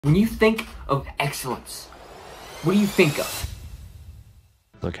When you think of excellence, what do you think of?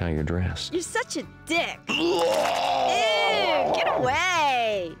 Look how you're dressed. You're such a dick. Ew, get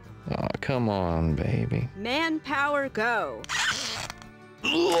away. Oh, come on, baby. Manpower, go.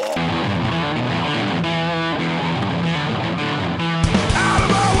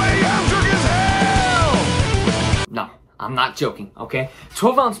 No, I'm not joking, okay?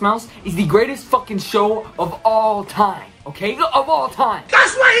 12 Ounce Mouse is the greatest fucking show of all time, okay? Of all time!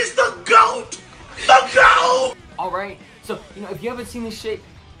 That's why he's the GOAT! The GOAT! Alright, so, if you haven't seen this shit,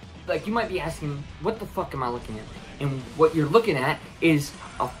 like, you might be asking, what the fuck am I looking at? And what you're looking at is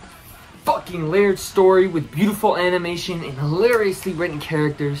a fucking layered story with beautiful animation and hilariously written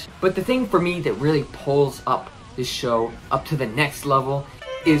characters. But the thing for me that really pulls up this show up to the next level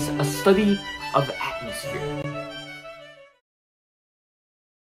is a study of atmosphere.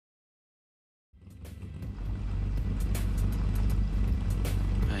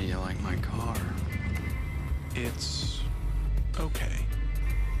 How you like my car? It's okay.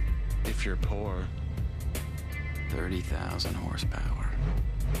 If you're poor. 30,000 horsepower.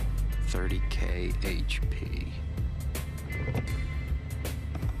 30K HP.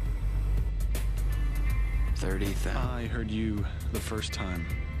 30,000. I heard you the first time.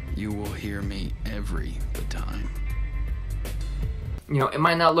 You will hear me every time. It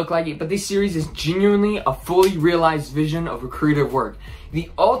might not look like it, but this series is genuinely a fully realized vision of a creative work.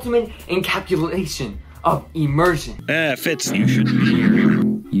 The ultimate encapsulation of immersion. Fitz, you should be here.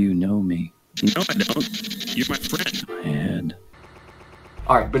 You know me. No, I don't. You're my friend. My head.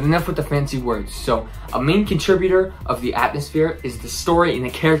 Alright, but enough with the fancy words. So, a main contributor of the atmosphere is the story and the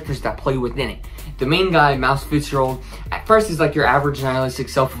characters that play within it. The main guy, Mouse Fitzgerald, at first is like your average nihilistic,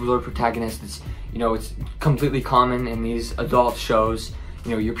 self-absorbed protagonist. It's completely common in these adult shows.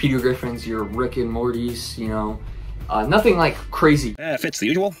 Your Peter Griffins, your Rick and Mortys, nothing like crazy. Fitz, the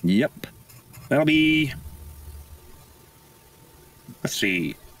usual? Yep. That'll be... Let's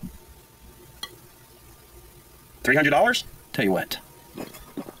see... $300? Tell you what.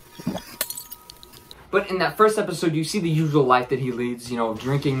 But in that first episode, you see the usual life that he leads,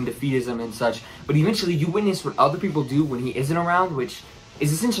 drinking, defeatism and such. But eventually you witness what other people do when he isn't around, which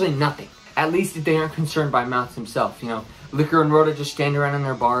is essentially nothing. At least if they aren't concerned by Mouse himself, Liquor and Rhoda just stand around in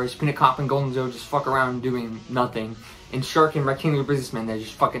their bars, Peanut Cop and Golden Joe just fuck around doing nothing, and Shark and Rectangular Businessman, they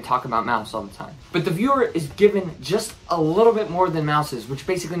just fucking talk about Mouse all the time. But the viewer is given just a little bit more than Mouse is, which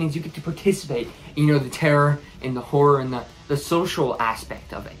basically means you get to participate in, the terror and the horror and the social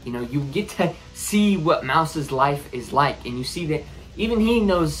aspect of it. You get to see what Mouse's life is like, and you see that even he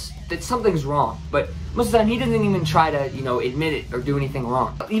knows that something's wrong, but most of the time he doesn't even try to, admit it or do anything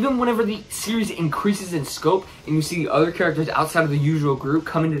wrong. Even whenever the series increases in scope and you see other characters outside of the usual group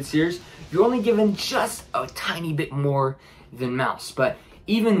come into the series, you're only given just a tiny bit more than Mouse. But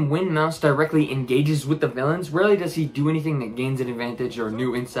even when Mouse directly engages with the villains, rarely does he do anything that gains an advantage or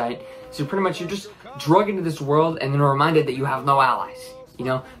new insight. So pretty much you're just drugged into this world and then reminded that you have no allies.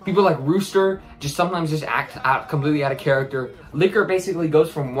 People like Rooster sometimes just act completely out of character. Liquor basically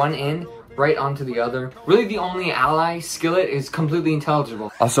goes from one end right onto the other. Really the only ally, Skillet, is completely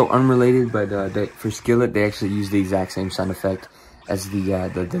intelligible. Also unrelated, but for Skillet, they actually use the exact same sound effect as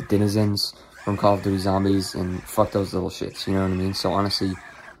the denizens from Call of Duty Zombies, and fuck those little shits, you know what I mean? So honestly,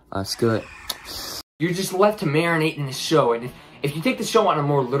 Skillet, you're just left to marinate in the show, and if you take the show on a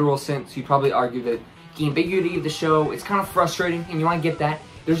more literal sense, you'd probably argue that the ambiguity of the show is kind of frustrating, and you might get that.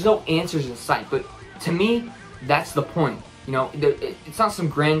 There's no answers in sight, but to me, that's the point. It's not some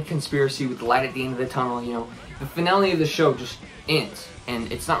grand conspiracy with the light at the end of the tunnel, The finale of the show just ends, and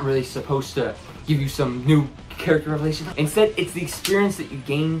it's not really supposed to give you some new character revelation. Instead, it's the experience that you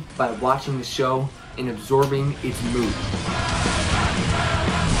gain by watching the show and absorbing its mood.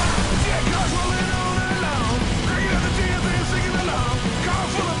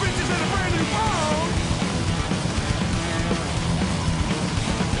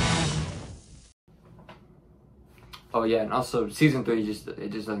 Oh yeah, and also season 3 it just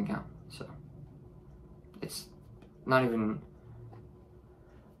doesn't count. So it's not even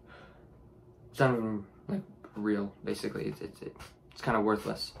like real. Basically, it's kind of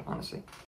worthless, honestly.